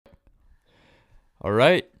All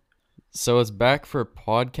right. So it's back for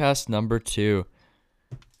podcast number 2.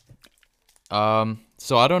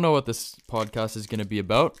 So I don't know what this podcast is going to be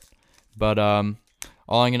about, but all I'm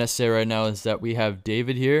going to say right now is that we have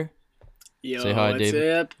David here. Say Yo, hi, what's David.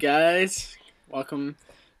 up, guys? Welcome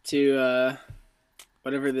to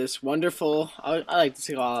whatever this wonderful, I like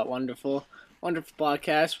to call it wonderful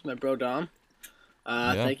podcast with my bro Dom.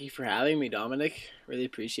 Yeah. Thank you for having me, Dominic. Really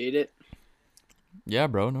appreciate it. Yeah,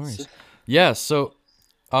 bro, no So, worries. Yeah, so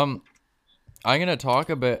um I'm going to talk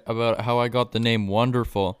a bit about how I got the name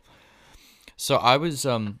Wonderful. So I was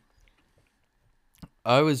thinking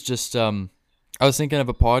of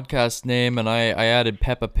a podcast name, and I added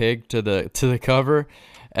Peppa Pig to the cover,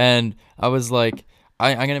 and I was like,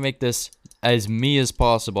 I'm gonna make this as me as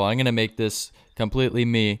possible. I'm gonna make this completely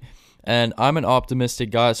me, and I'm an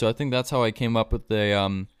optimistic guy, so I think that's how I came up with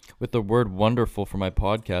the word wonderful for my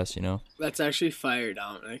podcast. that's actually fire,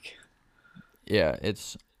 Dominic. Yeah,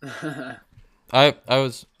 I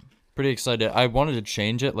was pretty excited. I wanted to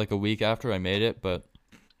change it like a week after I made it, but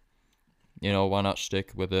why not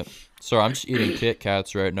stick with it? Sorry, I'm just eating Kit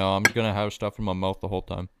Kats right now. I'm gonna have stuff in my mouth the whole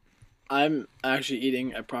time. I'm actually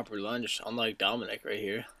eating a proper lunch, unlike Dominic right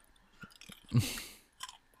here.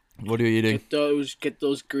 What are you eating? Get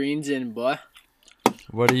those greens in, boy.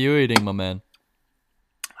 What are you eating, my man?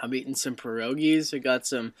 I'm eating some pierogies. I got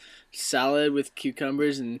some salad with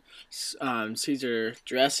cucumbers and Caesar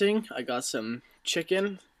dressing. I got some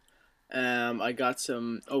chicken. I got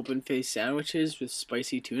some open face sandwiches with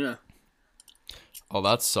spicy tuna. Oh,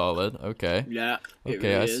 that's solid. Okay. Yeah, it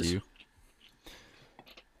Okay, really I see is. you.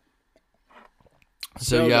 So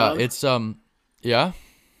So, yeah, Dom, it's yeah.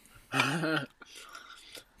 how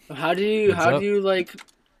What's do up? you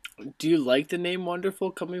like the name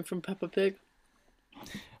Wonderful coming from Peppa Pig?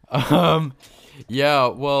 Um yeah,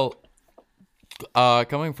 well,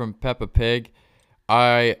 coming from Peppa Pig,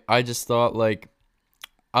 I just thought like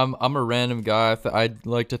I'm a random guy. I'd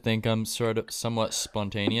like to think I'm sort of somewhat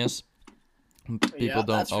spontaneous. People Yeah, don't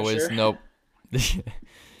that's for always sure. know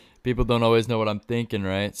people don't always know what I'm thinking,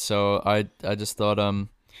 right? So I just thought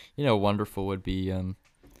wonderful would be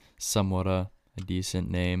somewhat a decent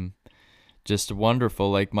name. Just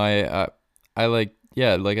wonderful. Like I like,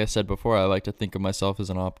 yeah, like I said before, I like to think of myself as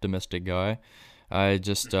an optimistic guy. I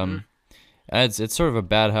just Hmm. it's sort of a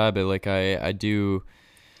bad habit. Like I do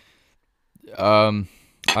um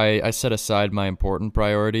I set aside my important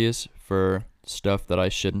priorities for stuff that I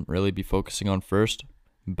shouldn't really be focusing on first.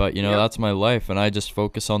 But Yep. that's my life, and I just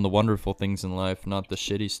focus on the wonderful things in life, not the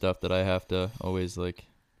shitty stuff that I have to always like,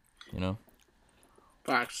 you know.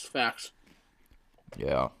 Facts. Facts.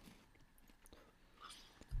 Yeah.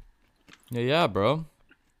 Yeah, bro.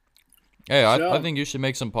 Hey, I So, think you should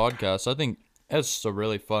make some podcasts. I think it's a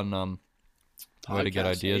really fun way to get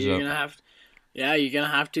podcast. Yeah, ideas out. you're gonna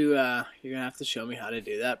have to show me how to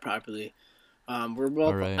do that properly. We're All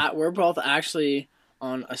both right. we're both actually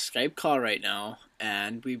on a Skype call right now,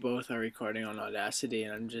 and we both are recording on Audacity.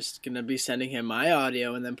 And I'm just gonna be sending him my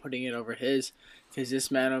audio and then putting it over his, because this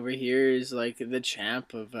man over here is like the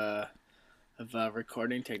champ of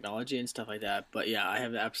recording technology and stuff like that. But yeah, I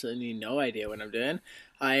have absolutely no idea what I'm doing.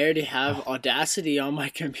 I already have Oh, Audacity on my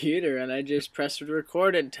computer, and I just pressed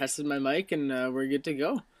record and tested my mic, and we're good to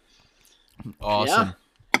go. Yeah. awesome.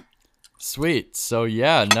 Sweet. So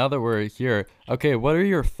yeah, now that we're here, okay, what are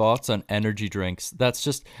your thoughts on energy drinks? That's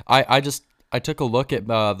just I took a look at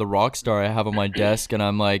the Rockstar I have on my desk, and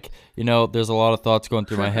I'm like, there's a lot of thoughts going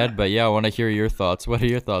through my head, but yeah, I want to hear your thoughts. What are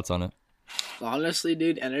your thoughts on it? Honestly,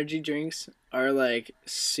 dude, energy drinks are like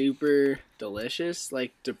super delicious,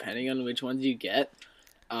 like depending on which ones you get.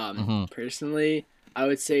 Mm-hmm. Personally, I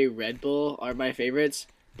would say Red Bull are my favorites,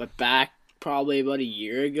 but back probably about a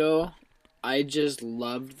year ago, I just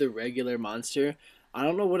loved the regular Monster. I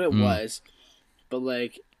don't know what it Mm, was, but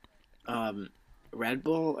like um Red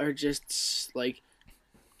Bull are just like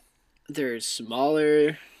they're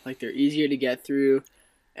smaller, like they're easier to get through,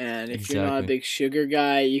 and if you're not a exactly. big sugar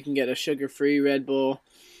guy, you can get a sugar-free Red Bull.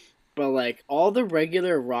 But like all the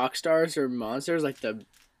regular rock stars or monsters, like the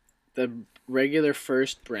regular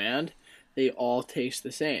first brand, they all taste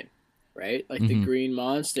the same, right? Like the Mm-hmm. green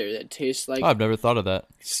monster that tastes Oh, like I've never thought of that.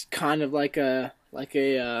 it's kind of like a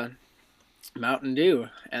Mountain Dew,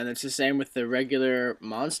 and it's the same with the regular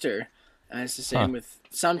monster, and it's the Huh. same with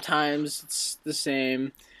sometimes it's the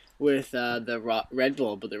same with the Red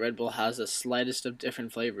Bull, but the Red Bull has the slightest of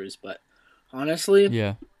different flavors. But honestly,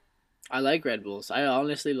 Yeah. I like Red Bulls. I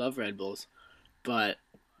honestly love Red Bulls, but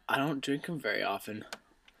I don't drink them very often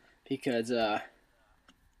because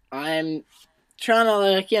I'm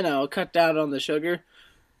trying to cut down on the sugar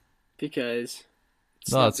because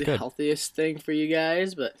it's No, not it's the good. healthiest thing for you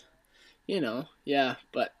guys, but yeah.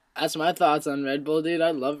 But that's my thoughts on Red Bull, dude.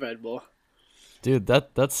 I love Red Bull. Dude,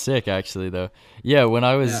 that's sick actually though. Yeah, Yeah. when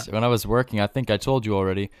I was working, I think I told you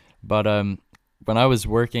already, but when I was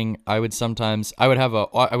working, I would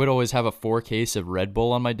always have a 4 case of Red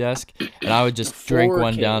Bull on my desk, and I would A just drink four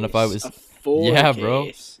one down if I case. A was four yeah, bro.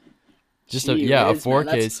 case. Just Gee a whiz, man. 4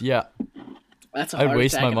 case. Yeah. That's a I'd heart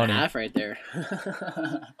waste my attack and a money. half right there.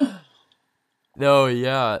 No,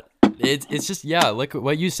 yeah. It's just yeah, like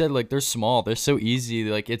what you said, like they're small, they're so easy,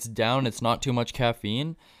 like it's down, it's not too much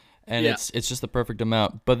caffeine, and Yeah. it's just the perfect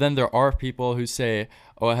amount. But then there are people who say,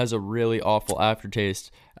 "Oh, it has a really awful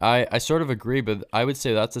aftertaste." I sort of agree, but I would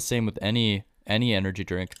say that's the same with any energy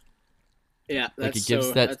drink. Yeah, Like that's it gives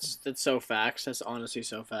so that that's so facts. That's honestly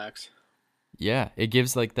so facts. yeah, it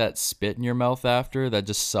gives like that spit in your mouth after that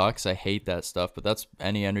just sucks. I hate that stuff, but that's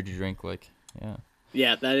any energy drink like yeah.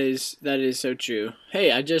 Yeah, that is so true.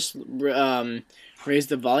 Hey, I just raised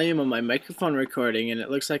the volume on my microphone recording, and it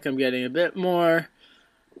looks like I'm getting a bit more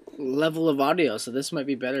level of audio. So this might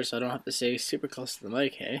be better, so I don't have to stay super close to the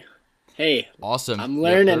mic. Hey, Awesome. I'm Yeah,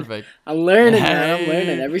 learning. perfect. I'm learning, man. I'm learning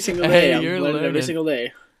Hey, every single day. hey, I'm you're learning every learning. single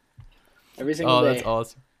day. Every single Oh, that's day.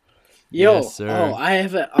 awesome. Yo, Yes, sir. I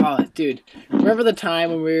have a oh, dude. Remember the time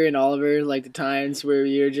when we were in Oliver? Like the times where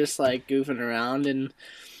you were just like goofing around and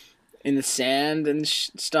in the sand and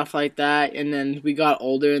stuff like that. And then we got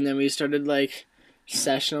older, and then we started like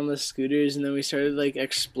session on the scooters, and then we started like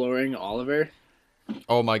exploring Oliver.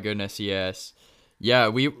 Oh my goodness, yes. Yeah,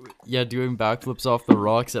 doing backflips off the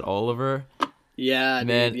rocks at Oliver. Yeah, dude.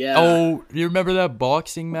 Man, Yeah, oh, you remember that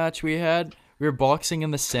boxing match we had? We were boxing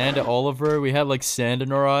in the sand at Oliver. We had like sand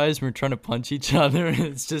in our eyes. We were trying to punch each other, and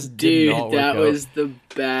it just did dude, not work that out. was the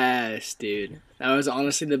best, dude. That was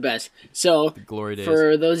honestly the best. So, The glory days.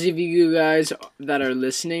 for those of you guys that are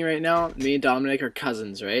listening right now, me and Dominic are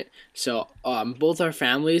cousins, right? So, both our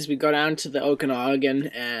families, we go down to the Okanagan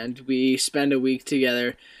and we spend a week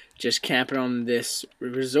together, just camping on this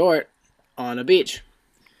resort on a beach,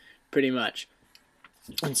 pretty much.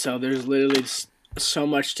 And so there's literally so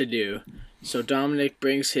much to do. So Dominic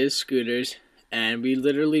brings his scooters, and we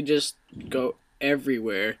literally just go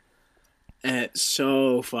everywhere. And it's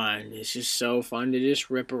so fun. It's just so fun to just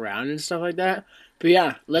rip around and stuff like that. But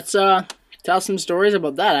yeah, let's tell some stories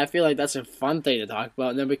about that. I feel like that's a fun thing to talk about,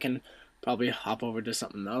 and then we can probably hop over to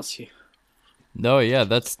something else. No, yeah,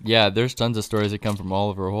 there's tons of stories that come from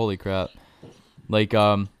Oliver. Holy crap. Like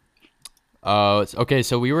okay,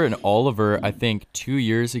 so we were in Oliver, I think 2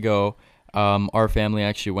 years ago. Our family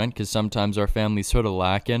actually went because sometimes our family's sort of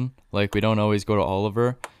lacking. Like we don't always go to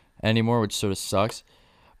Oliver anymore, which sort of sucks.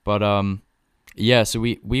 But yeah, so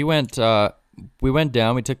we went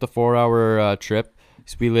down. We took the 4 hour trip.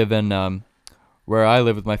 'Cause we live in where I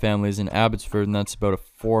live with my family is in Abbotsford, and that's about a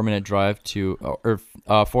 4 minute drive to or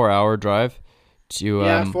 4 hour drive to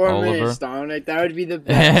Yeah, 4 minutes, Oliver. Dominic. That would be the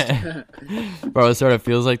best. Bro, it sort of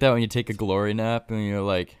feels like that when you take a glory nap and you're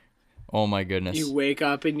like, oh my goodness, You wake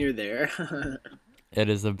up and you're there. it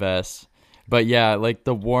is the best. But yeah, like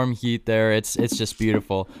the warm heat there, it's just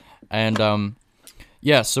beautiful. And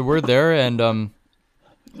yeah, so we're there and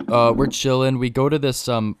we're chilling. We go to this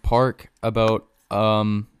park about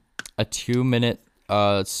a 2 minute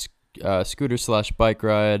scooter slash bike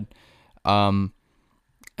ride.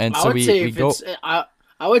 And I so would say we if go. it's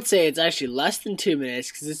I would say it's actually less than 2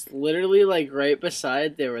 minutes because it's literally like right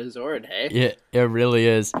beside the resort. Hey. It really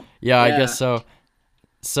is. Yeah, I guess Yeah. so.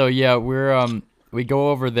 So yeah, we go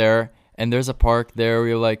over there and there's a park there.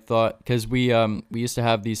 We like thought because we used to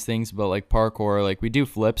have these things about like parkour. Like we do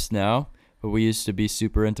flips now, but we used to be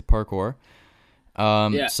super into parkour.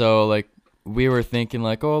 Yeah. So like we were thinking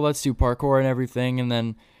like, oh, let's do parkour and everything, and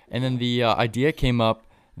then the idea came up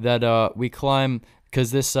that we climb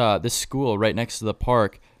because this school right next to the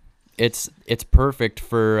park, it's perfect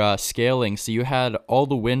for scaling. So you had all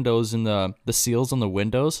the windows and the seals on the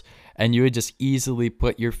windows, and you would just easily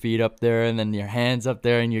put your feet up there and then your hands up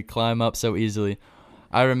there, and you climb up so easily.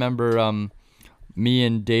 I remember me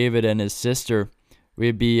and David and his sister,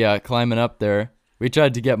 we'd be climbing up there. We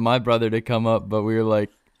tried to get my brother to come up, but we were like,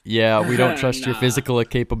 yeah, we don't trust your Nah. physical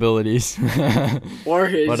capabilities. Or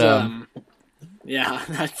his But Yeah,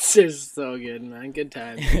 that's just so good, man. Good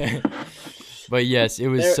time. but yes, it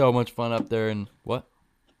was There so much fun up there. And what?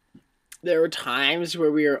 there were times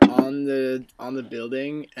where we were on the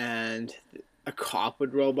building and a cop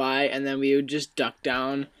would roll by, and then we would just duck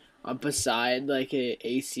down up beside like a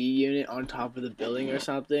AC unit on top of the building or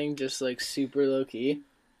something, just like super low key.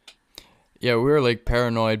 Yeah, we were like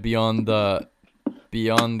paranoid beyond the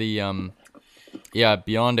yeah,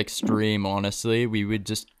 beyond extreme. Honestly, we would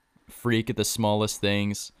just freak at the smallest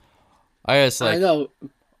things. I guess I like know.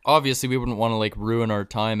 obviously we wouldn't want to like ruin our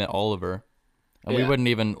time at Oliver, and we Yeah. wouldn't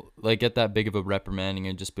even like get that big of a reprimanding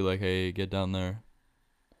and just be like, hey, get down there.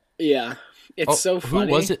 Yeah. It's Oh, so who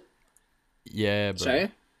was funny. it? Yeah, bro.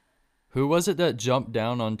 Sorry? Who was it that jumped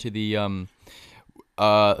down onto the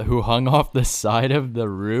who hung off the side of the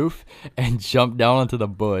roof and jumped down onto the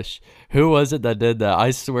bush? Who was it that did that?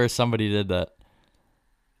 I swear somebody did that.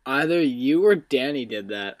 Either you or Danny did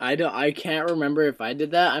that. I can't remember if I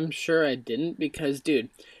did that. I'm sure I didn't because dude,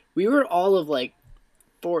 we were all of like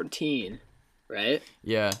 14, right?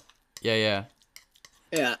 Yeah. Yeah, yeah.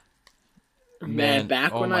 Yeah. Man, Man,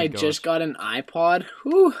 back oh when my I just gosh. got an iPod,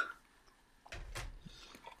 whew,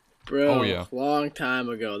 Oh bro, yeah. long time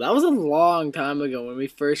ago. That was a long time ago when we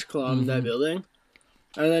first climbed that Mhm. building.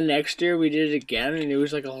 And then next year we did it again and it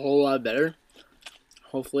was like a whole lot better.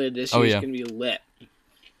 Hopefully this Oh year's yeah. gonna be lit.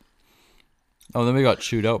 Oh, then we got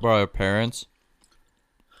chewed out by our parents.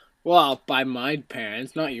 Well, by my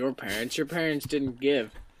parents, not your parents. Your parents didn't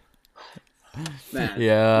give. Man, your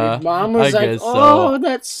Yeah, mom I was like, guess so. "Oh,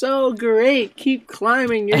 that's so great! Keep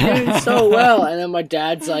climbing. You're doing so well." And then my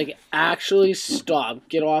dad's like, "Actually, stop.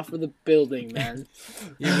 Get off of the building, man."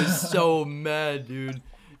 He was so mad, dude.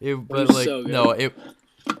 It But was like, so no, good.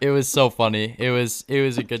 it was so funny. It was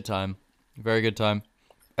a good time, very good time.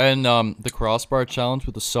 And the crossbar challenge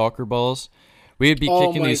with the soccer balls, we'd be Oh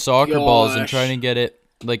kicking my these soccer balls and trying gosh. to get it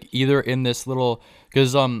like either in this little,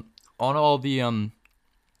 because on all the on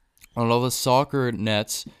all the soccer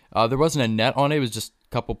nets, there wasn't a net on it. It was just a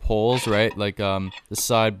couple poles, right? Like the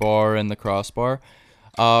sidebar and the crossbar.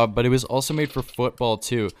 But it was also made for football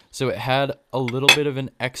too, so it had a little bit of an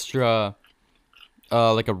extra,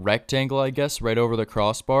 like a rectangle, I guess, right over the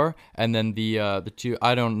crossbar, and then the two,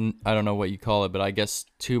 I don't know what you call it, but I guess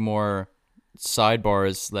two more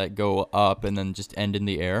sidebars that go up and then just end in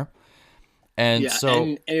the air. And Yeah, so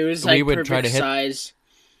and it was we like would try perfect to hit. size.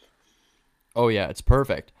 Oh yeah, it's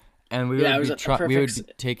perfect. And Yeah, it was a we perfect. would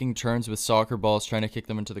be taking turns with soccer balls trying to kick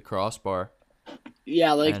them into the crossbar.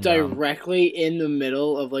 Yeah, like And directly in the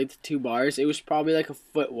middle of like the two bars. It was probably like a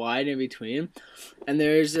foot wide in between. And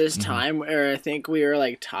there's this mhm. time where I think we were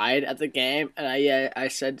like tied at the game, and I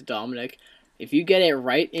said to Dominic, if you get it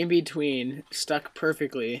right in between, stuck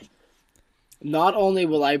perfectly, not only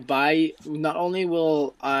will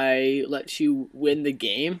I let you win the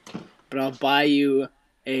game, but I'll buy you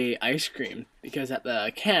a ice cream because at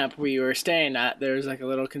the camp we were staying at there's like a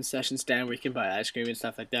little concession stand where you can buy ice cream and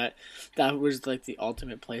stuff like that. That was like the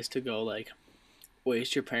ultimate place to go like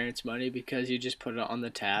waste your parents' money because you just put it on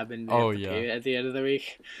the tab and they Oh have to yeah. pay it at the end of the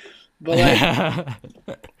week. But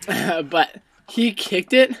like but he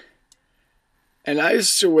kicked it and I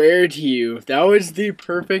swear to you that was the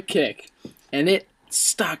perfect kick. And it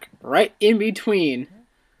stuck right in between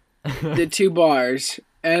the two bars,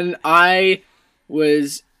 and I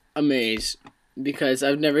was amazed because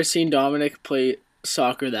I've never seen Dominic play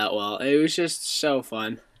soccer that well. It was just so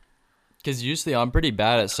fun. Because usually I'm pretty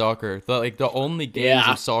bad at soccer. The only games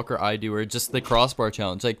Yeah. of soccer I do are just the crossbar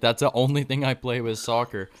challenge. Like that's the only thing I play with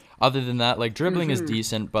soccer. Other than that, like dribbling is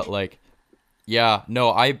decent, but like yeah, no,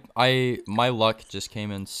 I my luck just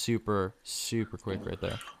came in super super quick right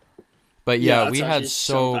there. But yeah, Yeah, that's we had actually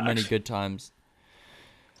some so many facts. good times.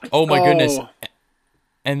 Oh my goodness. Oh,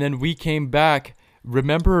 And then we came back.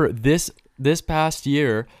 Remember this past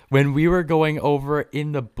year when we were going over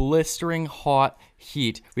in the blistering hot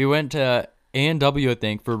heat. We went to A&W, I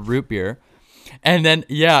think, for root beer. And then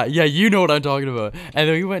yeah, you know what I'm talking about. And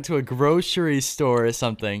then we went to a grocery store or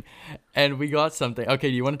something and we got something. Okay,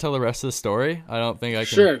 do you want to tell the rest of the story? I don't think I can.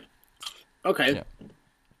 sure. Okay. Yeah.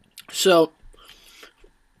 So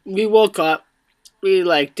we woke up. We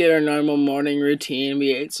like did our normal morning routine.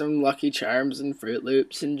 We ate some Lucky Charms and Fruit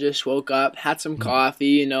Loops and just woke up, had some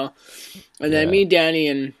coffee, And then Yeah. me, Danny,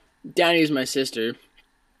 and Danny's my sister.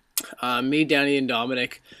 Me, Danny, and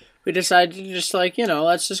Dominic, we decided to just like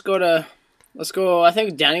let's go. I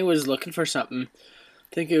think Danny was looking for something.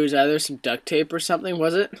 I think it was either some duct tape or something.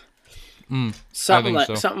 Was it I think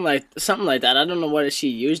so. something like that? I don't know what she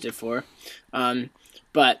used it for.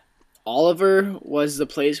 But Oliver was the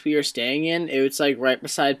place we were staying in. It was like right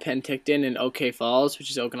beside Penticton and OK Falls, which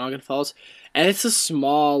is Okanagan Falls, and it's a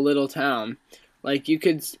small little town. Like you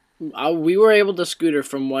could, we were able to scooter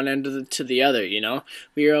from one end to the other.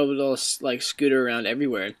 We were able to like scooter around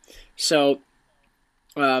everywhere. So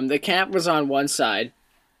the camp was on one side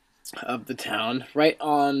of the town, right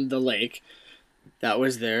on the lake that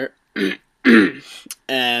was there,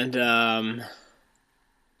 and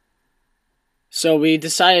so we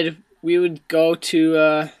decided we would go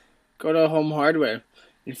to Home Hardware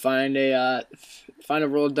and find find a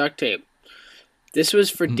roll of duct tape. This was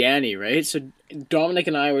for Danny, right? So Dominic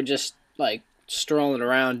and I were just like strolling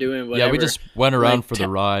around doing whatever. Yeah, we just went around Like, for the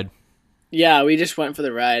ride. Yeah, we just went for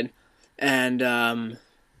the ride, and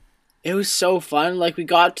it was so fun. Like, we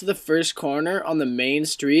got to the first corner on the main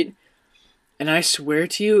street, and I swear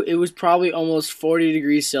to you, it was probably almost 40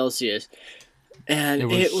 degrees Celsius.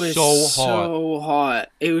 And it was so hot.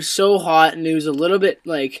 It was so hot, and it was a little bit,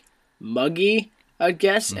 like, muggy, I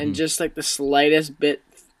guess, and just, like, the slightest bit,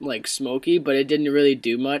 like, smoky, but it didn't really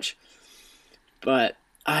do much. But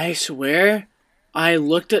I swear, I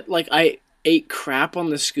looked at, like, I ate crap on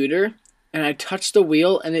the scooter, and I touched the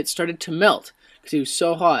wheel, and it started to melt, because it was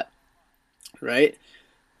so hot. Right?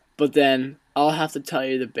 But then I'll have to tell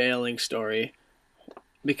you the bailing story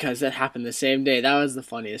because that happened the same day. That was the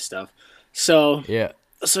funniest stuff. So Yeah.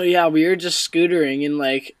 yeah, we were just scootering in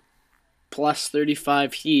like plus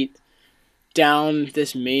 35 heat down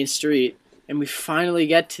this main street, and we finally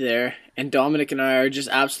get to there, and Dominic and I are just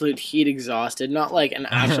absolute heat exhausted. Not like an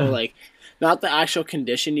actual like, not the actual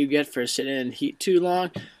condition you get for sitting in heat too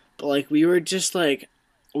long, but like we were just like,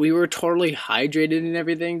 we were totally hydrated and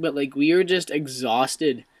everything, but like we were just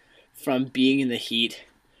exhausted from being in the heat,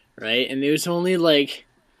 right? And it was only like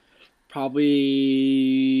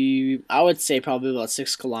probably, I would say probably about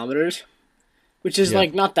 6 kilometers, which is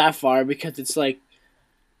like not that far because it's like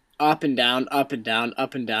up and down, up and down,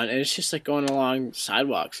 up and down, and it's just like going along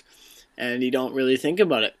sidewalks, and you don't really think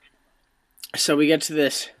about it. So we get to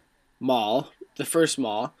this mall, the first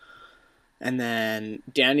mall, and then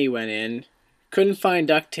Danny went in. Couldn't find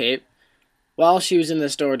duct tape. While she was in the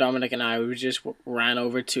store, Dominic and I, we just ran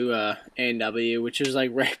over to A&W, which was like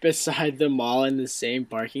right beside the mall in the same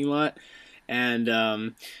parking lot.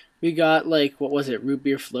 And we got like, what was it, root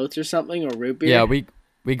beer floats or something, or root beer? Yeah,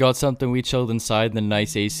 we got something. We chilled inside the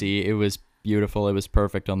nice AC. It was beautiful. It was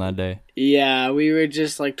perfect on that day. Yeah, we were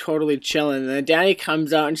just like totally chilling. And then Danny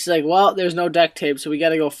comes out and she's like, well, there's no duct tape, so we got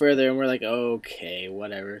to go further. And we're like, okay,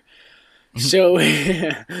 whatever. So,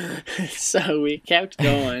 so we kept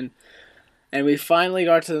going, and we finally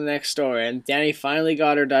got to the next store, and Danny finally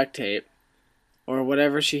got her duct tape, or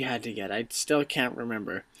whatever she had to get. I still can't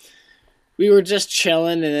remember. We were just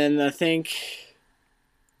chilling, and then I think,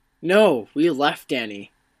 no, we left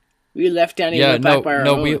Danny. We left Danny and went back by our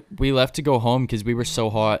own. we left to go home because we were so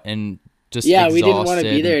hot and just exhausted. We didn't want to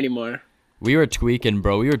be there anymore. We were tweaking,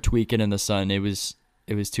 bro. We were tweaking in the sun. It was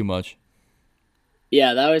too much.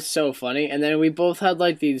 Yeah, that was so funny. And then we both had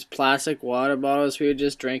like these plastic water bottles we were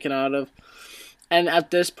just drinking out of. And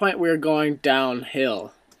at this point, we were going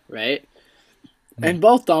downhill, right? And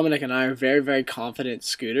both Dominic and I are very, very confident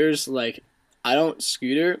scooters. Like, I don't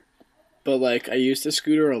scooter, but like I used to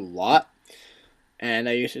scooter a lot. And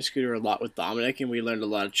I used to scooter a lot with Dominic, and we learned a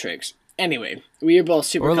lot of tricks. Anyway, we are both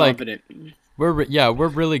super confident. We're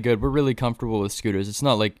really good. We're really comfortable with scooters. It's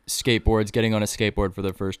not like skateboards, getting on a skateboard for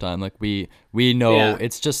the first time. Like we know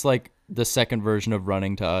it's just like the second version of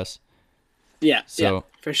running to us. Yeah,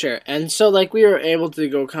 for sure. And so like we were able to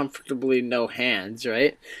go comfortably no hands,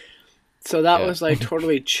 right? So that was like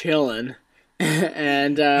totally chilling.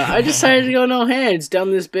 And I decided to go no hands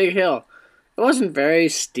down this big hill. It wasn't very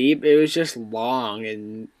steep. It was just long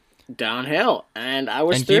and downhill. And I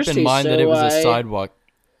was thirsty. And keep in mind that it was a sidewalk.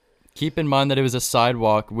 Keep in mind that it was a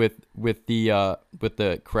sidewalk with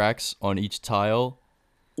the cracks on each tile.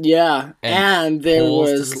 Yeah, and there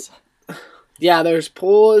was there's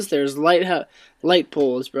poles, there's light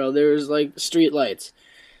poles, bro. There was like street lights.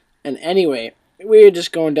 And anyway, we were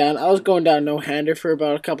just going down. I was going down no-hander for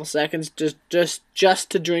about a couple seconds just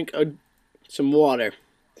to drink some water.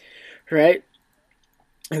 Right?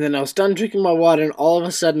 And then I was done drinking my water, and all of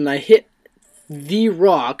a sudden I hit the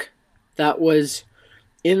rock that was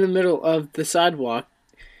in the middle of the sidewalk.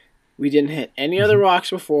 We didn't hit any other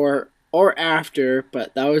rocks before or after,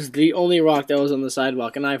 but that was the only rock that was on the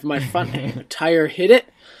sidewalk. And my front tire hit it.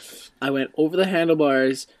 I went over the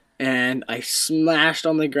handlebars, and I smashed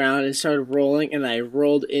on the ground and started rolling, and I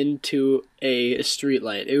rolled into a street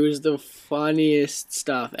light. It was the funniest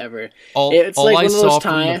stuff ever. It's like one of those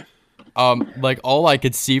times. Like all I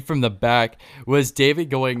could see from the back was David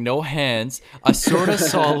going no hands. I sort of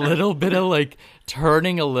saw a little bit of like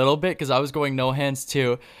turning a little bit because I was going no hands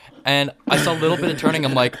too. And I saw a little bit of turning.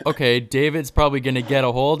 I'm like, okay, David's probably going to get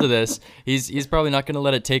a hold of this. He's probably not going to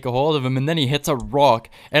let it take a hold of him. And then he hits a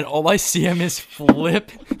rock, and all I see him is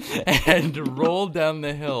flip and roll down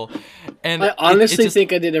the hill. And I honestly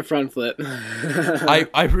think I did a front flip.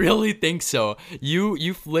 I really think so.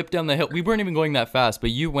 You flipped down the hill. We weren't even going that fast,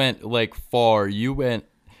 but you went like far. You went.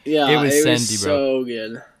 Yeah, it was Sandy, bro. So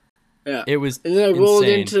good. Yeah, it was. And then I rolled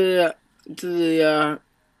into the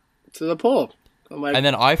pole. I'm like, And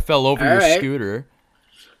then I fell over all your right. scooter.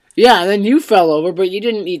 Yeah, and then you fell over, but you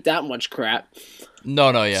didn't eat that much crap. No,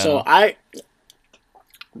 yeah, So no.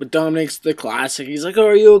 but Dominic's the classic. He's like, "Oh,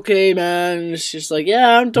 are you okay, man?" And it's just like,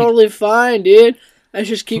 "Yeah, I'm totally fine, dude. Let's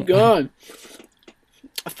just keep going."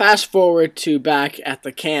 Fast forward to back at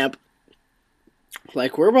the camp.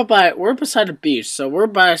 Like we're beside a beach, so we're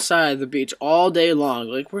by side the beach all day long.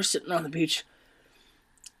 Like we're sitting on the beach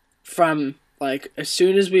from like as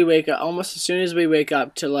soon as we wake up, almost as soon as we wake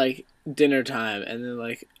up to like dinner time, and then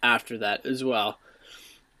like after that as well.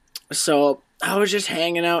 So I was just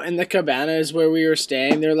hanging out in the cabanas where we were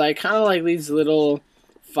staying. They're like kind of like these little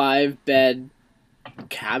 5-bed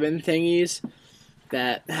cabin thingies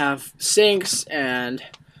that have sinks and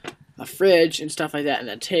a fridge and stuff like that, and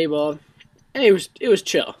a table. And it was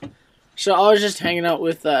chill. So I was just hanging out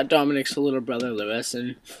with Dominic's little brother Lewis,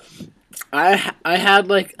 and I had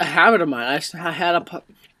like a habit of mine. I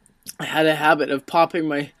had a habit of popping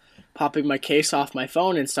my case off my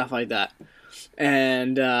phone and stuff like that.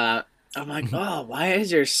 And I'm like, oh, why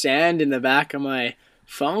is there sand in the back of my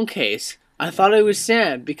phone case? I thought it was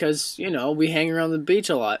sand because we hang around the beach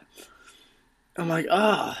a lot. I'm like,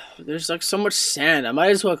 oh, there's like so much sand. I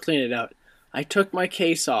might as well clean it out. I took my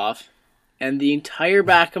case off, and the entire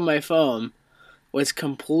back of my phone was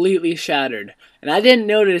completely shattered. And I didn't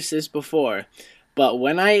notice this before, but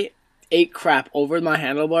when I ate crap over my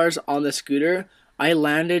handlebars on the scooter, I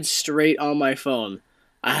landed straight on my phone.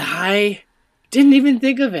 I didn't even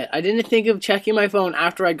think of it. I didn't think of checking my phone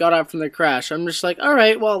after I got up from the crash. I'm just like, all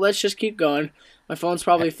right, well, let's just keep going. My phone's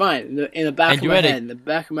probably fine. In the back of my head. In the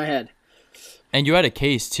back of my head. And you had a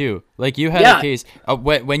case too. Like you had a case.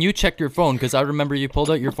 When you checked your phone, because I remember you pulled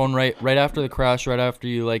out your phone right after the crash, right after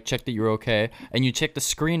you like checked that you were okay, and you checked the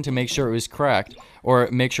screen to make sure it was cracked or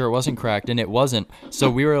make sure it wasn't cracked, and it wasn't. So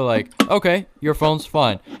we were like, okay, your phone's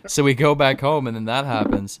fine. So we go back home, and then that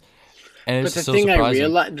happens, and it's so surprising.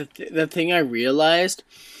 The thing I realized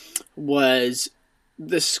was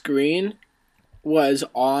the screen was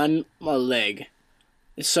on my leg,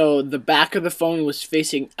 so the back of the phone was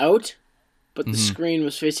facing out. But the screen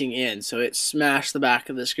was facing in, so it smashed the back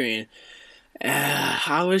of the screen.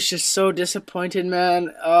 I was just so disappointed,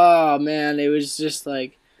 man. Oh, man, it was just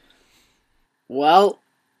like, well,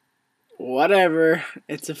 whatever.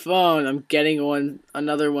 It's a phone. I'm getting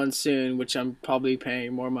another one soon, which I'm probably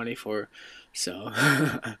paying more money for. So,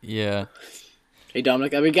 yeah. Hey,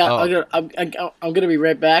 Dominic, I'm gonna be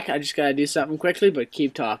right back. I just gotta do something quickly, but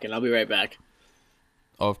keep talking. I'll be right back.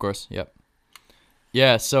 Oh, of course. Yep.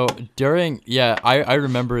 Yeah, so I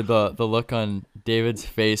remember the look on David's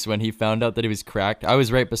face when he found out that he was cracked. I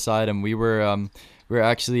was right beside him. We were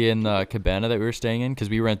actually in the cabana that we were staying in because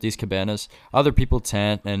we rent these cabanas. Other people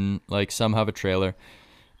tent and like some have a trailer.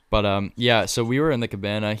 But so we were in the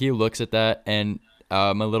cabana. He looks at that and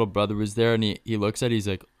my little brother was there and he looks at it, he's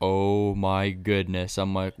like, "Oh my goodness."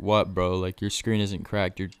 I'm like, "What, bro? Like your screen isn't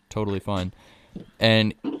cracked. You're totally fine."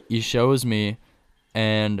 And he shows me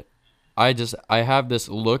and I have this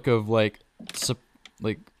look of like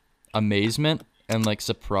amazement and like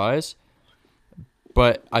surprise,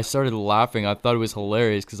 but I started laughing. I thought it was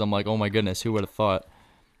hilarious because I'm like, oh my goodness, who would have thought?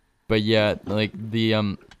 But yeah, like the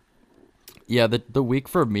week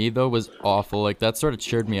for me though was awful. Like that sort of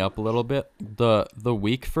cheered me up a little bit. The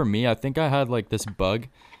week for me, I think I had like this bug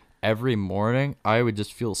every morning. I would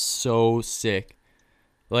just feel so sick.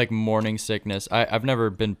 Like morning sickness. I've never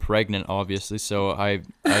been pregnant, obviously, so I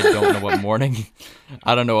don't know what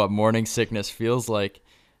I don't know what morning sickness feels like.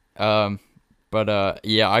 I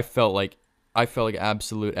felt like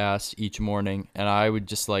absolute ass each morning, and I would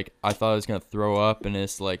just like I thought I was gonna throw up, and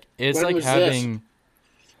it's like having.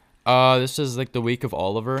 This is like the week of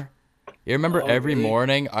Oliver. You remember every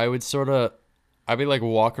morning I'd be like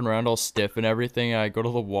walking around all stiff and everything. And I'd go to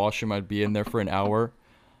the washroom. I'd be in there for an hour.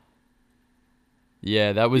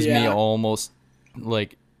 Yeah, that was me almost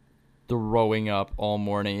like throwing up all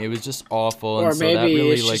morning. It was just awful. Or and so maybe that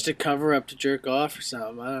really, it's just a cover up to jerk off or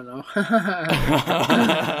something. I don't know. For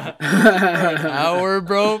an hour,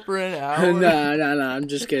 bro. For an hour. No. I'm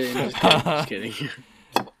just kidding. Just kidding.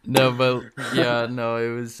 No, but yeah, no, it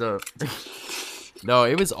was. No,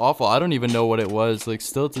 it was awful. I don't even know what it was. Like,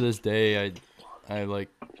 still to this day, I like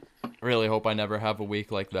really hope I never have a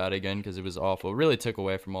week like that again because it was awful. It really took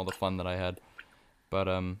away from all the fun that I had. But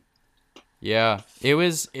yeah,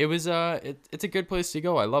 it's a good place to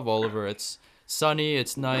go. I love Oliver. It's sunny,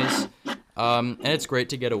 it's nice, and it's great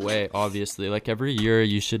to get away. Obviously, like every year,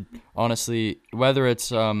 you should honestly, whether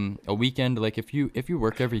it's a weekend, like if you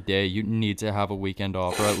work every day, you need to have a weekend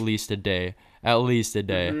off or at least a day.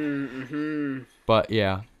 But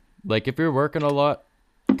yeah, like if you're working a lot,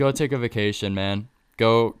 go take a vacation, man.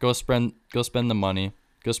 Go spend the money.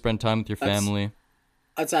 Go spend time with your That's family.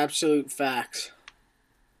 that's absolute facts.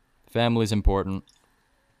 Family's important.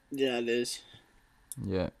 Yeah, it is.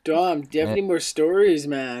 Yeah. Dom, do you have Eh, any more stories,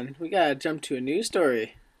 man? We gotta jump to a new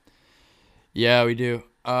story. Yeah, we do.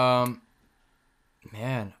 Man,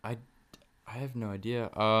 I have no idea.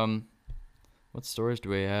 What stories do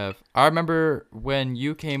we have? I remember when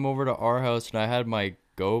you came over to our house and I had my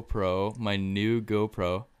GoPro, my new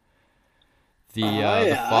GoPro. Oh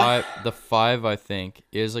yeah. The five I think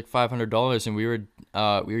is like $500, and we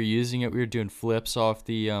were using it. We were doing flips off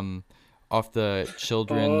the Oh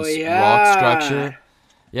children's rock yeah. structure.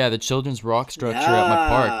 Yeah, the children's rock structure at my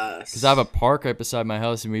park. Cause I have a Yes. park right beside my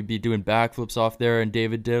house, and we'd be doing backflips off there. And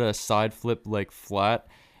David did a side flip like flat.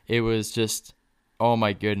 It was just, oh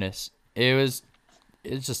my goodness, it's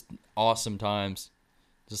just awesome times.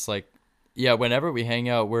 Just like, yeah, whenever we hang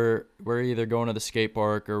out, we're either going to the skate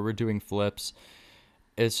park or we're doing flips.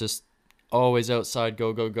 It's just always outside,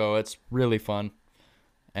 go go go. It's really fun.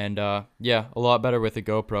 And yeah, a lot better with a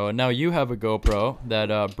GoPro. And now you have a GoPro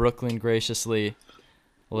that Brooklyn graciously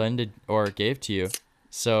lended or gave to you.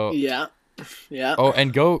 So, Yeah. Yeah. oh,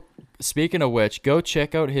 and go. Speaking of which, go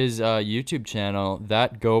check out his YouTube channel.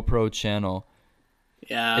 That GoPro channel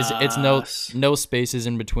is it's Yes. no spaces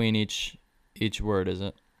in between each word, is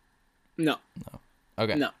it? No.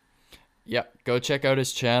 Okay. No. Yeah, go check out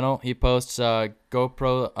his channel. He posts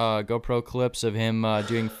GoPro clips of him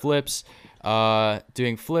doing flips,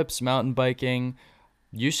 mountain biking.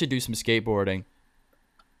 You should do some skateboarding.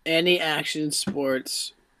 Any action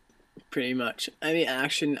sports, pretty much. Any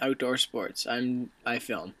action outdoor sports. I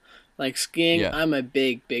film. Like skiing, Yeah. I'm a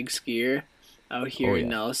big skier. Out Oh here in yeah.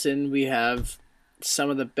 Nelson, we have some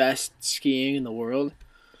of the best skiing in the world,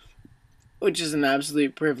 which is an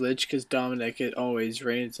absolute privilege because Dominic, it always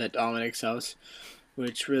rains at Dominic's house,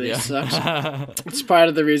 which really sucks. Yeah. It's part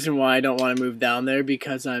of the reason why I don't want to move down there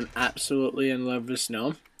because I'm absolutely in love with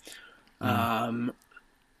snow. Mm. Um,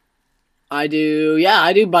 I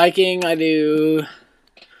do biking, I do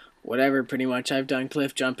whatever pretty much. I've done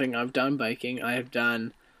cliff jumping, I've done biking, I have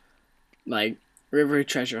done like river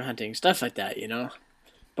treasure hunting, stuff like that, you know.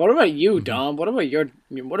 But what about you, Mhm. Dom? What about your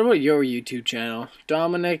YouTube channel?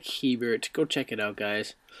 Dominic Hebert. Go check it out,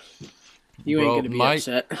 guys. You ain't Bro, gonna be my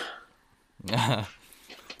upset.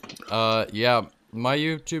 yeah, my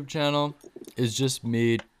YouTube channel is just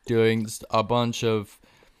me doing a bunch of,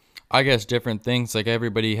 I guess, different things. Like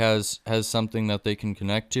everybody has something that they can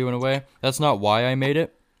connect to in a way. That's not why I made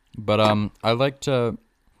it, but I like to,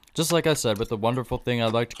 just like I said, with the wonderful thing, I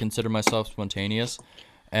like to consider myself spontaneous,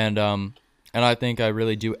 and I think I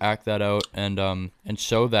really do act that out and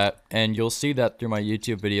show that, and you'll see that through my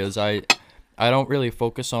YouTube videos. I don't really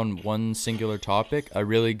focus on one singular topic. I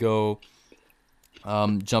really go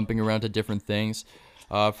jumping around to different things.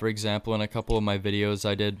 For example, in a couple of my videos,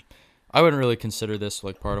 I wouldn't really consider this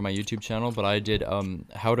like part of my YouTube channel, but I did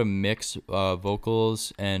how to mix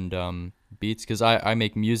vocals and beats because I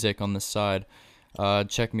make music on the side.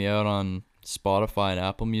 Check me out on Spotify and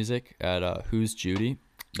Apple Music at Who's Judy.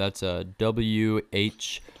 That's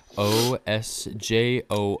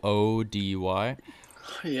WHOSJOODY.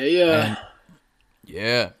 Yeah, yeah. And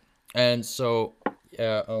yeah, and so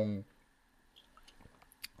yeah,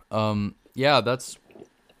 yeah, that's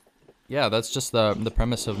just the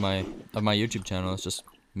premise of my YouTube channel. It's just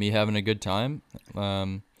me having a good time.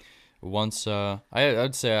 Once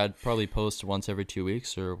I'd say I'd probably post once every 2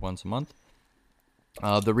 weeks or once a month.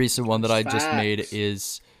 The recent one that That's I just made facts.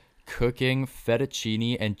 is cooking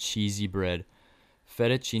fettuccine and cheesy bread.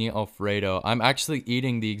 Fettuccine Alfredo. I'm actually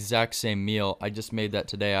eating the exact same meal. I just made that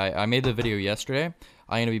today. I made the video yesterday.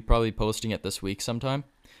 I'm gonna be probably posting it this week sometime.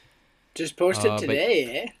 Just post it But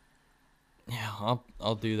today, eh? yeah,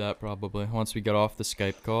 I'll do that probably once we get off the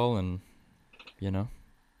Skype call and you know.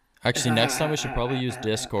 Actually, next time we should probably use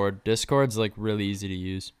Discord. Discord's like really easy to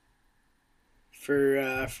use. For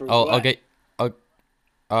I'll what? get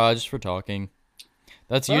I'll just for talking.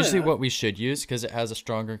 That's Oh usually yeah. what we should use because it has a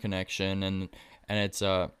stronger connection and it's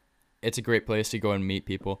a great place to go and meet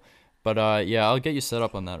people. But yeah, I'll get you set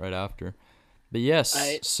up on that right after. But yes,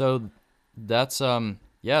 I so that's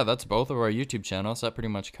yeah, that's both of our YouTube channels. That pretty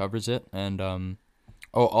much covers it. And oh,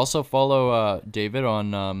 also follow David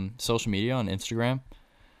on social media on Instagram.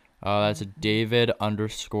 That's David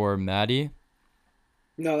underscore Maddie.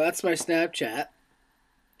 No, that's my Snapchat.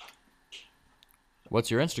 What's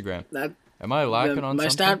your Instagram? That Am I the lacking on my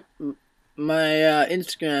something? snap my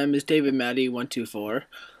Instagram is David Matty 124.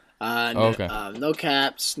 Oh, No, okay. no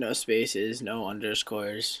caps, no spaces, no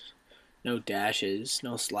underscores, no dashes,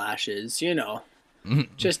 no slashes. You know.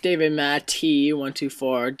 Just David Matt T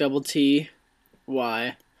 124 double T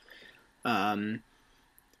Y.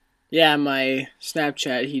 Yeah, my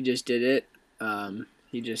Snapchat, he just did it.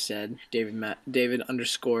 He just said David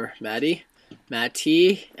underscore Matty.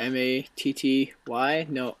 Matty, Matty.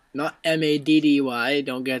 No, not Maddy.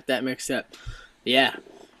 Don't get that mixed up. Yeah.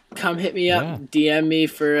 Come hit me up. Yeah. DM me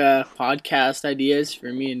for podcast ideas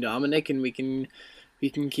for me and Dominic, and we can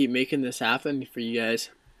keep making this happen for you guys.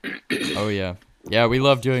 Oh yeah. Yeah, we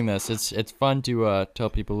love doing this. It's fun to tell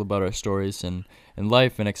people about our stories and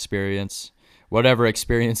life and experience, whatever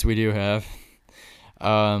experience we do have.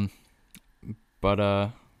 But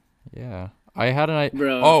yeah, I had an idea.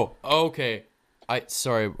 Bro. Oh, okay.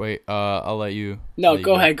 Sorry. Wait. I'll let you. No, let you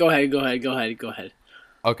go ahead.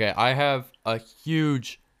 Okay, I have a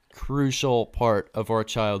huge, crucial part of our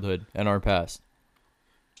childhood and our past.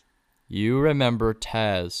 You remember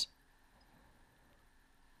Taz?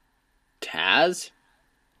 Taz?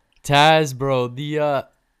 Taz, bro. The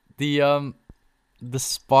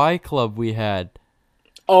spy club we had.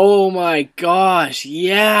 Oh my gosh,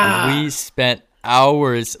 yeah. We spent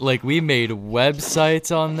hours, like we made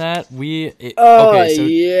websites on that. Okay, so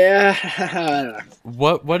yeah.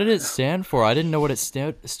 What did it stand for? I didn't know what it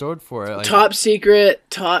stood for. Like, top secret,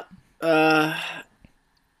 top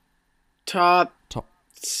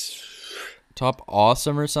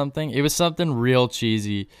awesome or something. It was something real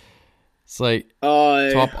cheesy. It's like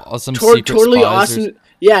top awesome secret totally spies awesome.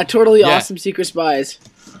 Yeah, totally awesome secret spies.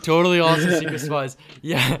 Totally awesome secret spies.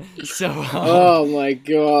 Yeah. So. Oh my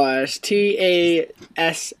gosh,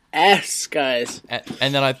 TASS guys.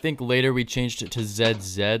 And then I think later we changed it to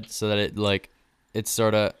ZZ so that it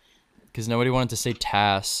sort of, because nobody wanted to say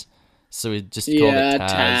TAS, so we just called it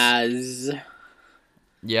Taz.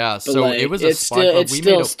 Yeah. But So it was a spy club. It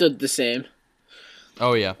still stood the same.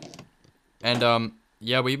 Oh yeah. And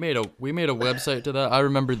yeah, we made a website to that. I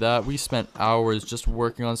remember that. We spent hours just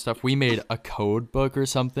working on stuff. We made a code book or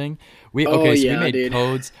something. We made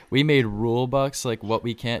codes. We made rule books, like what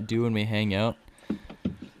we can't do when we hang out.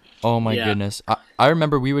 Oh my goodness. I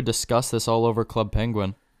remember we would discuss this all over Club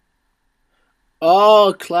Penguin.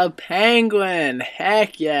 Oh, Club Penguin.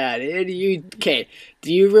 Heck yeah, dude.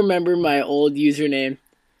 Do you remember my old username?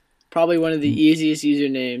 Probably one of the easiest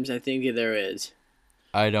usernames I think there is.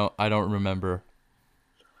 I don't remember.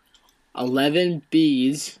 11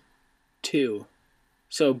 B's 2.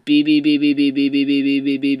 So B 2.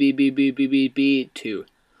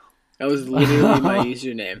 That was literally my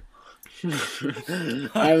username.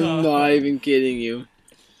 I'm not even kidding you.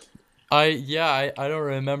 I don't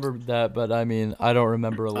remember that, but I mean I don't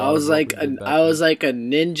remember a lot. I was like a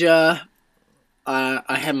ninja. I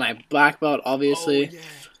had my black belt, obviously. Oh, yeah.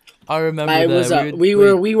 I remember that.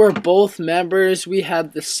 We were both members. We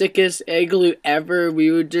had the sickest igloo ever.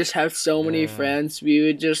 We would just have so many friends. We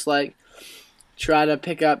would just like try to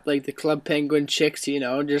pick up like the Club Penguin chicks,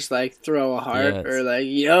 just like throw a heart or like,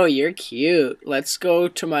 yo, you're cute. Let's go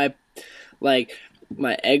to my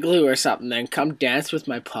igloo or something and come dance with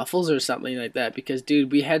my puffles or something like that. Because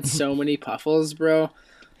dude, we had so many puffles, bro.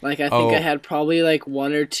 Like I think I had probably like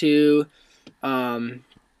one or two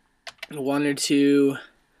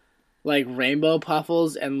like rainbow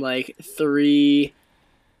puffles and like 3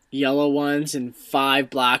 yellow ones and 5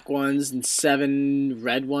 black ones and 7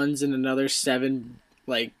 red ones and another 7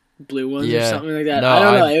 like blue ones or something like that. No, I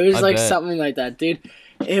don't know. It was something like that, dude.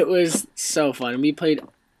 It was so fun. We played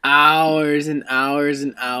hours and hours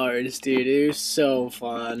and hours, dude. It was so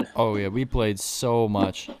fun. Oh yeah, we played so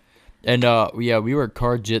much. And we were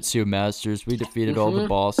card jitsu masters. We defeated all the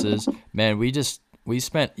bosses. Man, we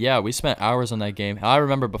spent hours on that game. I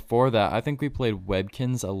remember before that, I think we played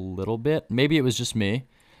Webkins a little bit. Maybe it was just me,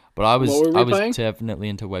 but I was definitely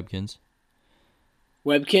into Webkins.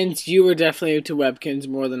 Webkins, you were definitely into Webkins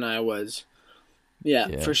more than I was.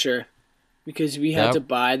 Yeah. For sure. Because we had to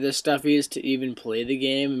buy the stuffies to even play the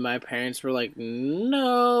game, and my parents were like,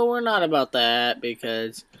 "No, we're not about that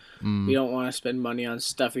because we don't want to spend money on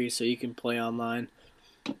stuffies so you can play online."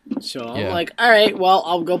 So I'm like, all right, well,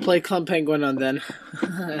 I'll go play Club Penguin on then.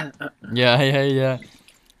 Yeah.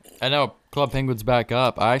 I know Club Penguin's back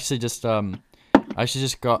up. I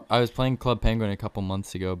was playing Club Penguin a couple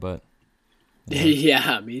months ago, but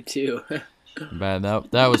yeah, me too. Man,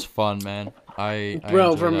 that was fun, man.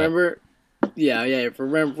 Bro, remember? Yeah.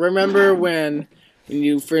 Remember when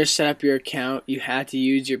you first set up your account, you had to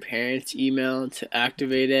use your parents' email to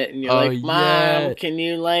activate it, and you're like, "Mom, can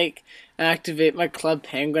you like activate my Club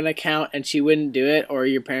Penguin account?" And she wouldn't do it, or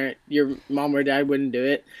your mom or dad wouldn't do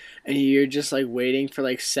it, and you're just like waiting for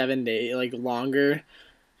like 7 days, like longer,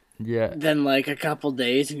 Yeah. then like a couple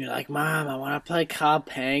days and you're like, Mom, I want to play COD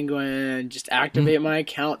Penguin. Just activate my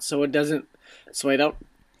account so it doesn't, so I don't,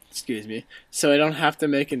 excuse me, so I don't have to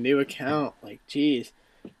make a new account. Like, jeez.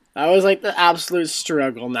 That was like the absolute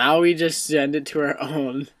struggle. Now we just send it to our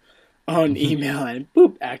own email and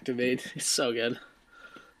boop, activate. It's so good.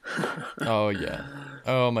 Oh yeah.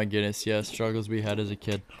 Oh my goodness, yeah, struggles we had as a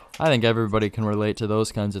kid. I think everybody can relate to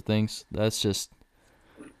those kinds of things. That's just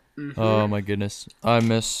oh my goodness. I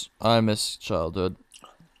miss childhood.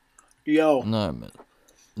 Yo, No, I miss,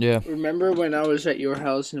 yeah. remember when I was at your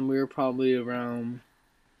house and we were probably around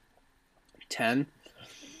 10?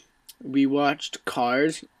 We watched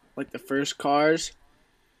Cars, like the first Cars,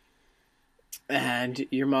 and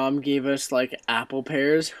your mom gave us like apple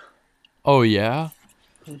pears. Oh yeah.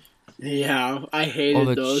 Yeah, I Oh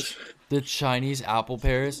hated those. the Chinese apple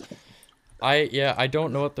pears. I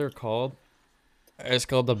don't know what they're called. It's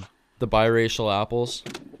called the biracial apples.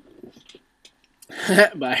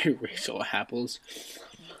 By Rachel Apples.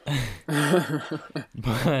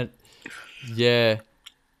 But yeah,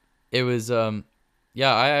 it was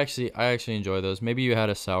yeah, I actually enjoy those. Maybe you had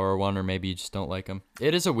a sour one, or maybe you just don't like them.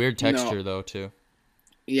 It is a weird texture No. though too.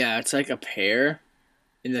 Yeah, it's like a pear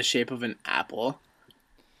in the shape of an apple,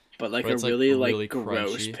 but like But a it's like really really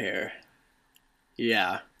gross crunchy. pear.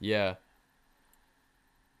 Yeah, Yeah.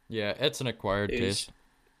 Yeah, it's an acquired it was taste.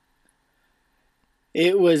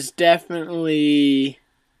 it was definitely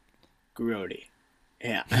grody.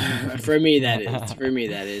 Yeah, for me that is. For me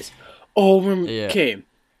that is. Oh, Yeah. okay.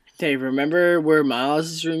 Dave, remember where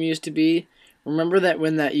Miles' room used to be? Remember that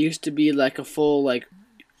when that used to be like a full like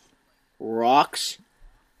rocks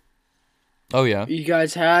Oh yeah. you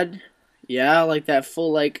guys had? Yeah, like that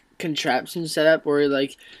full like contraption setup where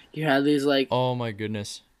like you had these like Oh my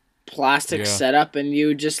goodness. plastic Yeah. setup and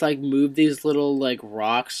you just like move these little like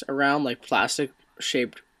rocks around, like plastic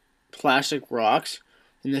rocks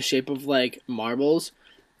in the shape of like marbles,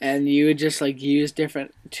 and you would just like use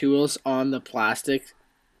different tools on the plastic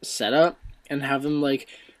setup and have them like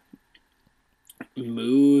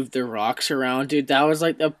move the rocks around. Dude, that was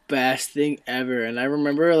like the best thing ever. And I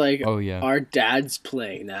remember like Oh yeah. our dad's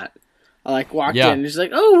playing that. I like walked Yeah. in, he's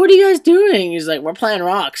like, "Oh, what are you guys doing?" He's like, "We're playing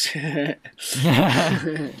rocks."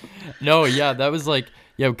 No, yeah, that was like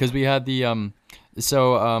yeah, because we had the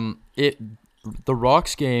so it the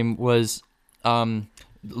rocks game was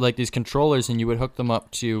like these controllers, and you would hook them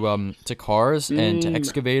up to cars and to Mm.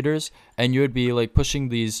 excavators, and you would be like pushing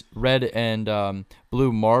these red and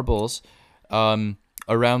blue marbles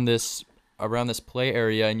around this play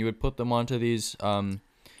area, and you would put them onto these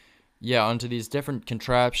yeah, onto these different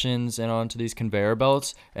contraptions and onto these conveyor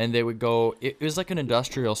belts, and they would go. It was like an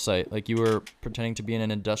industrial site, like you were pretending to be in an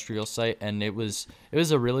industrial site, and it was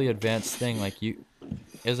a really advanced thing. Like it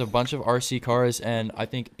was a bunch of RC cars, and I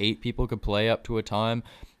think 8 people could play up to a time.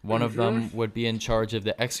 One of them would be in charge of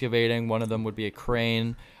the excavating. One of them would be a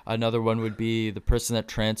crane. Another one would be the person that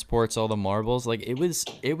transports all the marbles. Like it was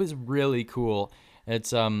really cool.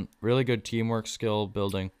 It's really good teamwork, skill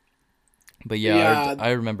building. But yeah, Yeah, I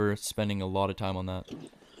remember spending a lot of time on that.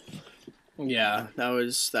 yeah, that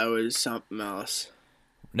was something else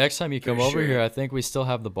Next time you for come over here, sure. I think we still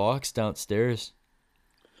have the box downstairs.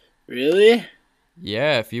 Really?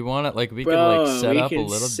 Yeah, if you want it, like we could like Bro, set we up a can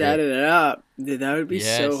little set bit. it up. Dude, that would be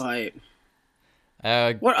so Yes. hype.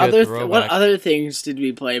 Good What throwback. other things did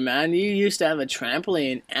we play, man? You used to have a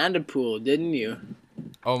trampoline and a pool, didn't you?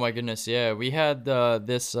 Oh my goodness, yeah. We had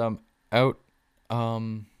this out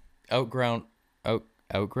um outground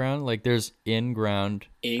outground, like there's in-ground,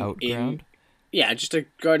 In outground. yeah, just a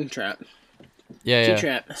garden trap. Yeah, Tea yeah.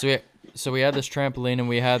 trap. So we had this trampoline, and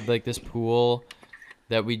we had like this pool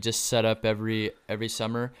that we just set up every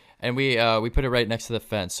summer, and we put it right next to the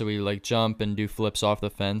fence, so we like jump and do flips off the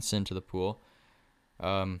fence into the pool.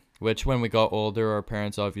 Which when we got older, our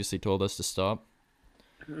parents obviously told us to stop,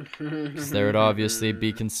 because there would obviously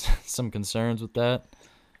be some concerns with that.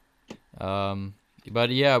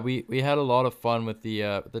 But yeah, we had a lot of fun with the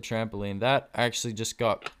trampoline. That actually just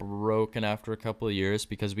got broken after a couple of years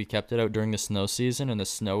because we kept it out during the snow season, and the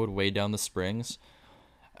snow would weigh down the springs,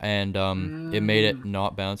 and it made it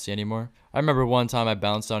not bouncy anymore. I remember one time I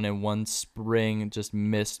bounced on it, one spring just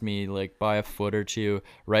missed me like by a foot or two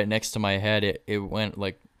right next to my head. It went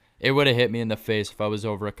like it would have hit me in the face if I was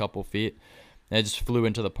over a couple feet. And it just flew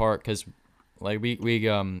into the park because like we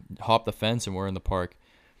hopped the fence and we're in the park.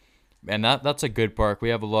 And that's a good park. We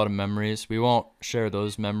have a lot of memories. We won't share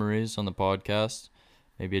those memories on the podcast.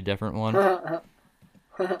 Maybe a different one. Is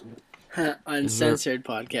there? Uncensored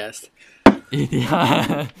podcast.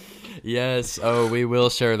 Yeah. Yes. Oh, we will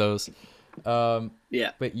share those.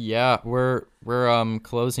 Yeah. But yeah, we're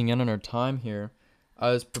closing in on our time here.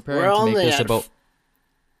 I was We're preparing to make only this at about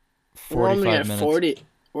we're only 45 at minutes. 40.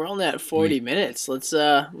 We're only at 40 minutes. Let's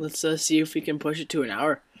see if we can push it to an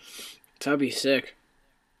hour. That'd be sick.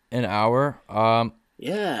 An hour.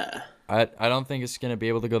 Yeah. I don't think it's gonna be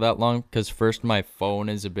able to go that long because first my phone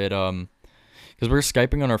is a bit because we're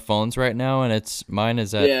skyping on our phones right now and mine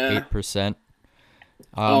is at Yeah. 8%.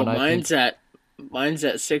 Oh, And I think mine's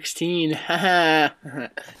at 16. Haha.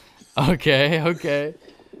 okay,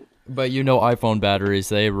 but iPhone batteries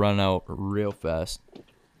they run out real fast.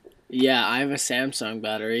 Yeah, I have a Samsung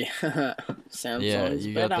battery. Yeah, Samsung's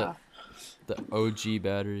you got better. the OG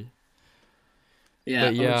battery. Yeah,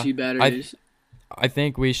 But yeah, OG I batteries. I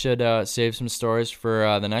think we should save some stories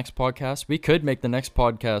for the next podcast. We could make the next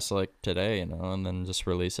podcast like today, and then just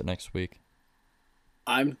release it next week.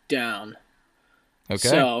 I'm down. Okay.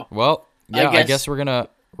 So, Well, I yeah, I guess guess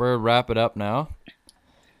we're wrap it up now.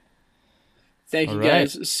 thank All you right.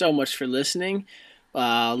 guys so much for listening.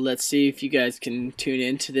 Let's see if you guys can tune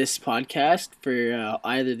into this podcast for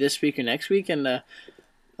either this week or next week, and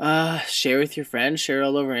share with your friends, share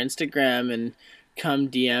all over Instagram, and come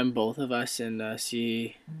DM both of us and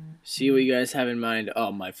see what you guys have in mind.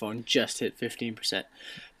 Oh, my phone just hit 15%,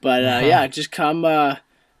 but yeah, just come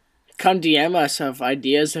DM us of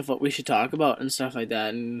ideas of what we should talk about and stuff like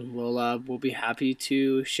that, and we'll be happy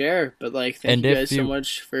to share. But like, thank And you if guys so you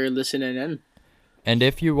much for listening in. and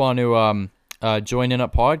if you want to join in a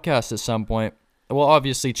podcast at some point, well,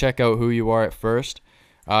 obviously check out who you are at first,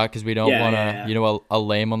 because we don't Yeah, want yeah, to a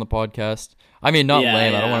lame on the podcast. I mean, not Yeah,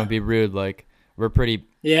 lame. I don't yeah. want to be rude. Like we're pretty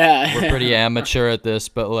Yeah, amateur at this,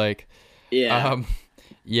 but like yeah.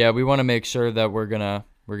 yeah, we want to make sure that we're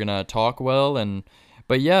gonna talk well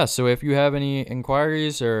but yeah, so if you have any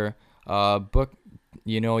inquiries or book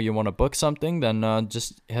you want to book something, then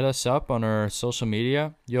just hit us up on our social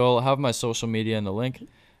media. You'll have my social media in the link.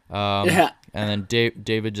 Yeah. And then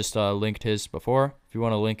David just linked his before. If you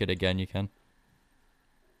want to link it again, you can.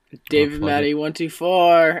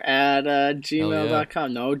 DavidMatty124 at Hell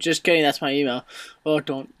gmail.com. No, just kidding. That's my email. Oh,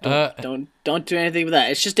 don't yeah. do anything with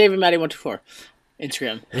that. It's just DavidMatty124.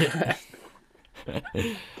 Instagram.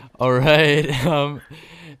 All right.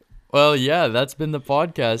 Well, yeah, that's been the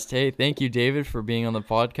podcast. Hey, thank you, David, for being on the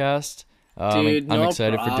podcast. Dude, I'm no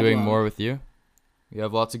excited for doing problem. more with you. We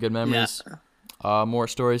have lots of good Yeah. memories, more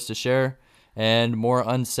stories to share, and more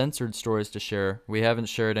uncensored stories to share. We haven't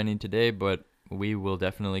shared any today, but we will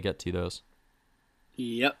definitely get to those.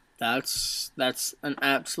 Yep. That's an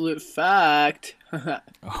absolute fact.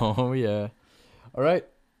 Oh, yeah. All right.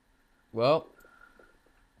 Well,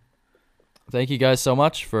 thank you guys so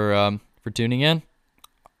much for tuning in.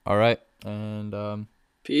 All right. And yeah,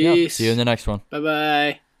 Peace. see you in the next one.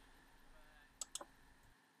 Bye-bye.